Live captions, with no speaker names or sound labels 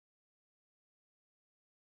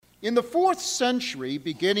In the 4th century,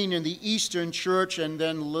 beginning in the Eastern Church and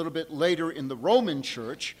then a little bit later in the Roman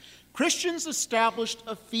Church, Christians established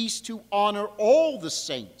a feast to honor all the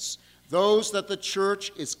saints, those that the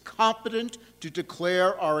Church is competent to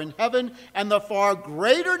declare are in heaven, and the far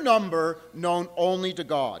greater number known only to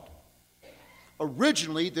God.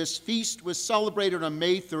 Originally, this feast was celebrated on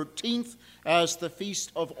May 13th as the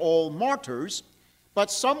Feast of All Martyrs,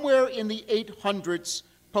 but somewhere in the 800s,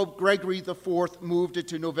 Pope Gregory IV moved it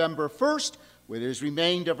to November 1st, where it has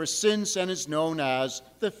remained ever since and is known as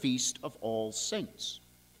the Feast of All Saints.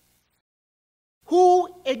 Who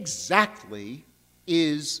exactly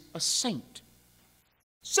is a saint?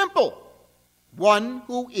 Simple. One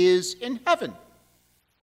who is in heaven.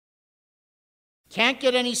 Can't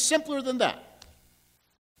get any simpler than that.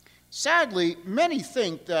 Sadly, many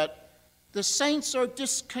think that the saints are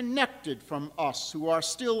disconnected from us who are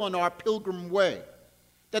still on our pilgrim way.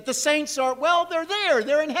 That the saints are, well, they're there,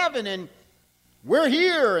 they're in heaven, and we're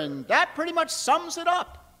here, and that pretty much sums it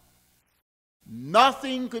up.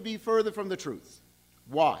 Nothing could be further from the truth.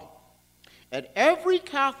 Why? At every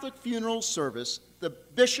Catholic funeral service, the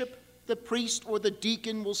bishop, the priest, or the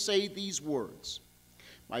deacon will say these words: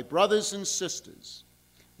 "My brothers and sisters,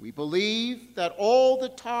 we believe that all the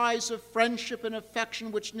ties of friendship and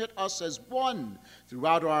affection which knit us as one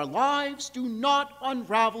throughout our lives do not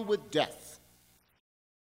unravel with death."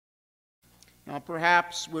 Now,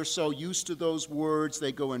 perhaps we're so used to those words,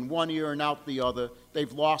 they go in one ear and out the other,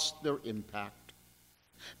 they've lost their impact.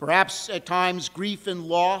 Perhaps at times grief and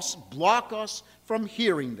loss block us from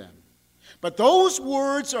hearing them. But those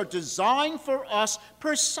words are designed for us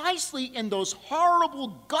precisely in those horrible,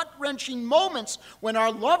 gut-wrenching moments when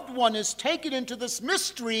our loved one is taken into this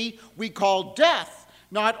mystery we call death,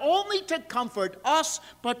 not only to comfort us,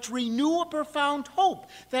 but to renew a profound hope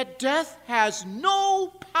that death has no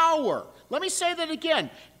power. Let me say that again.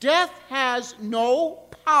 Death has no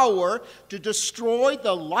power to destroy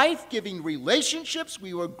the life-giving relationships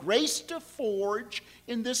we were graced to forge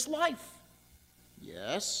in this life.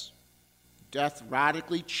 Yes, death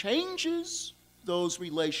radically changes those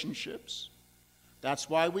relationships. That's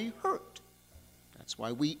why we hurt. That's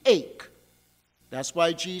why we ache. That's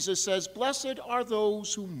why Jesus says, "Blessed are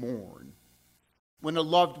those who mourn," when a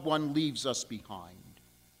loved one leaves us behind.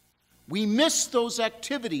 We miss those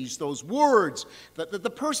activities, those words, the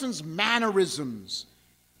person's mannerisms,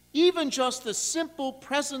 even just the simple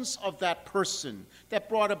presence of that person that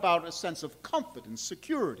brought about a sense of comfort and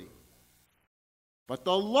security. But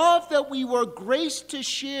the love that we were graced to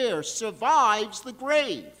share survives the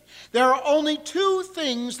grave. There are only two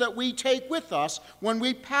things that we take with us when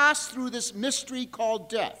we pass through this mystery called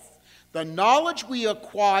death: the knowledge we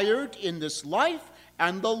acquired in this life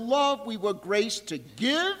and the love we were graced to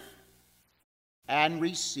give and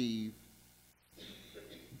receive.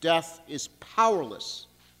 Death is powerless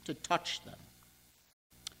to touch them.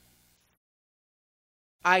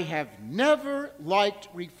 I have never liked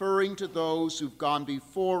referring to those who've gone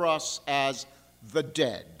before us as the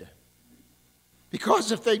dead.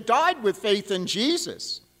 Because if they died with faith in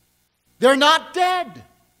Jesus, they're not dead.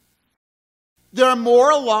 They're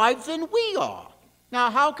more alive than we are.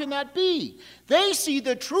 Now, how can that be? They see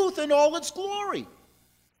the truth in all its glory.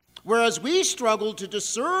 Whereas we struggle to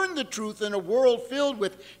discern the truth in a world filled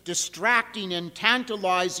with distracting and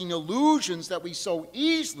tantalizing illusions that we so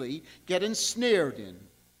easily get ensnared in.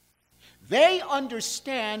 They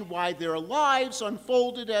understand why their lives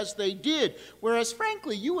unfolded as they did, whereas,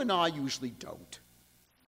 frankly, you and I usually don't.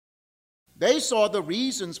 They saw the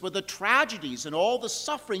reasons for the tragedies and all the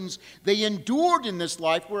sufferings they endured in this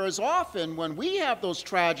life, whereas often when we have those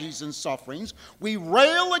tragedies and sufferings, we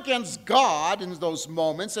rail against God in those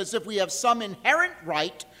moments as if we have some inherent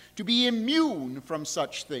right to be immune from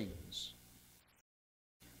such things.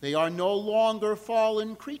 They are no longer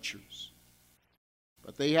fallen creatures,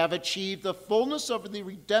 but they have achieved the fullness of the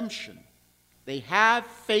redemption. They have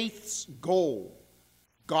faith's goal,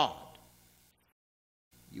 God.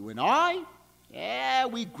 You and I,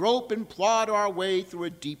 we grope and plod our way through a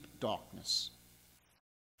deep darkness.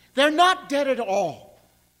 They're not dead at all.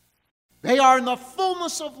 They are in the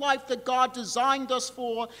fullness of life that God designed us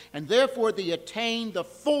for, and therefore they attain the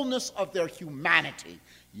fullness of their humanity.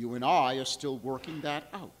 You and I are still working that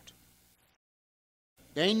out.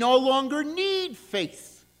 They no longer need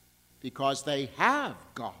faith because they have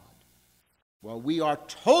God. Well, we are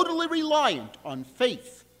totally reliant on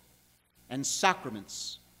faith and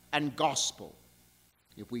sacraments and gospel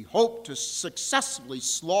if we hope to successfully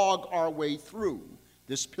slog our way through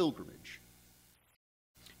this pilgrimage.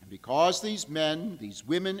 And because these men, these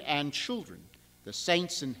women, and children, the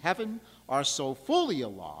saints in heaven, are so fully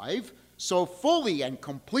alive, so fully and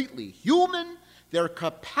completely human, their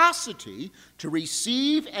capacity to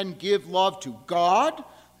receive and give love to God,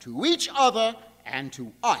 to each other, and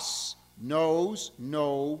to us knows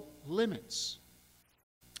no limits.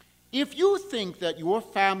 If you think that your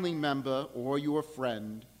family member or your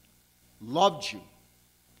friend loved you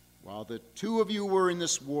while the two of you were in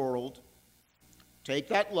this world, take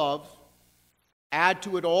that love, add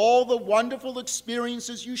to it all the wonderful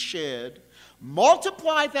experiences you shared,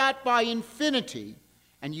 multiply that by infinity,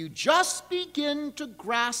 and you just begin to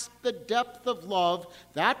grasp the depth of love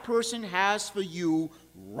that person has for you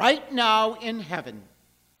right now in heaven,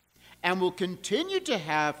 and will continue to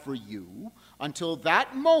have for you until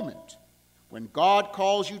that moment when God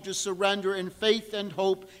calls you to surrender in faith and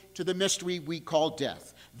hope to the mystery we call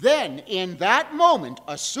death. Then, in that moment,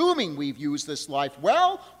 assuming we've used this life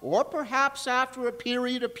well, or perhaps after a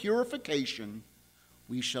period of purification,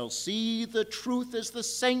 we shall see the truth as the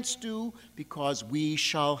saints do, because we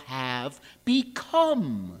shall have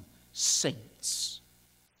become saints.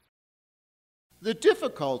 The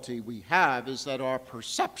difficulty we have is that our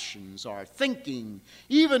perceptions, our thinking,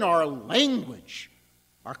 even our language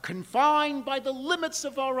are confined by the limits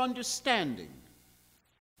of our understanding.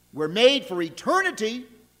 We're made for eternity,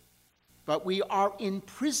 but we are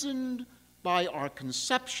imprisoned by our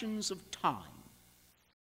conceptions of time.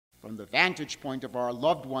 From the vantage point of our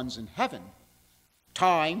loved ones in heaven,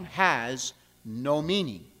 time has no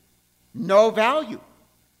meaning, no value.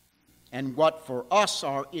 And what for us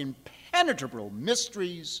are impenetrable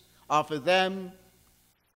mysteries are for them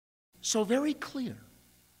so very clear,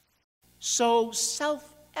 so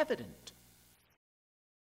self-evident.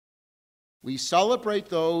 We celebrate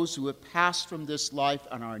those who have passed from this life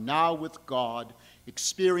and are now with God,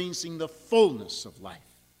 experiencing the fullness of life.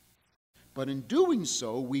 But in doing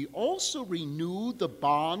so, we also renew the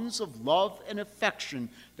bonds of love and affection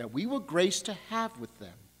that we were graced to have with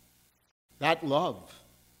them. That love,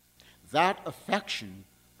 that affection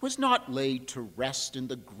was not laid to rest in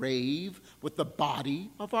the grave with the body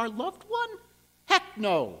of our loved one. Heck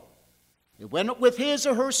no. It went with his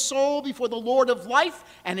or her soul before the Lord of life,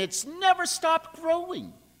 and it's never stopped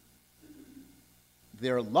growing.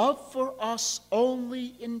 Their love for us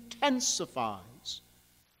only intensifies,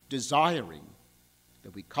 desiring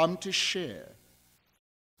that we come to share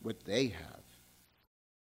what they have.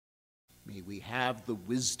 May we have the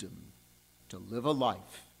wisdom to live a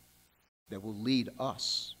life that will lead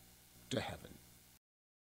us to heaven.